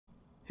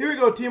Here we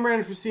go, Team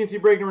Randoms for C&C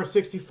break number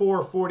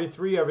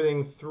 6443.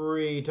 Everything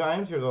 3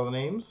 times. Here's all the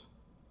names.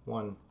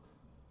 1,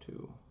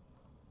 2,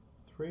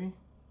 3.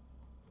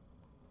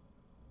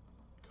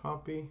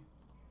 Copy.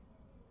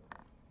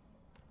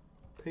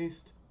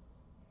 Paste.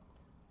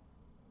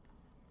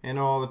 And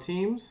all the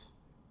teams.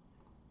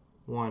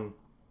 1,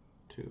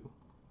 2,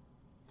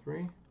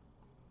 3.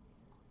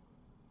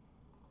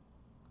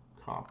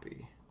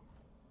 Copy.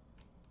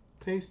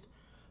 Paste.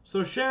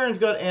 So Sharon's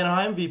got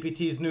Anaheim,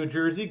 VPT's New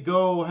Jersey.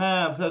 Go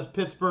Habs has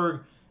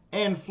Pittsburgh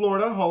and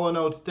Florida. Hollow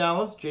Notes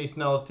Dallas.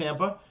 Jason Ellis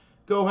Tampa.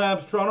 Go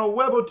Habs Toronto.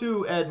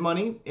 Webo2 Ed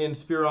Money in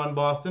Spearon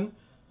Boston.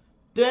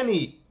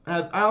 Denny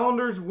has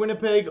Islanders,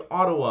 Winnipeg,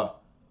 Ottawa.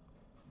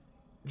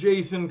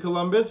 Jason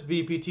Columbus,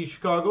 VPT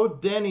Chicago.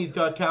 Denny's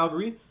got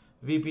Calgary.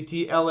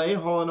 VPT LA.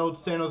 Hollow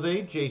Notes San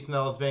Jose. Jason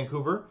Ellis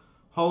Vancouver.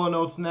 Hollow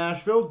Notes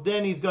Nashville.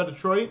 Denny's got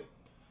Detroit.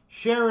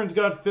 Sharon's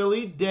got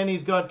Philly.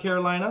 Denny's got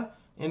Carolina.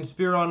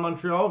 Inspiron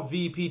Montreal,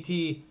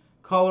 VPT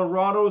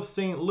Colorado,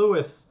 St.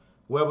 Louis,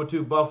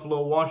 Webo2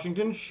 Buffalo,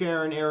 Washington,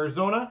 Sharon,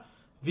 Arizona,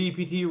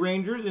 VPT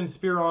Rangers,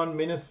 Inspiron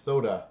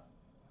Minnesota.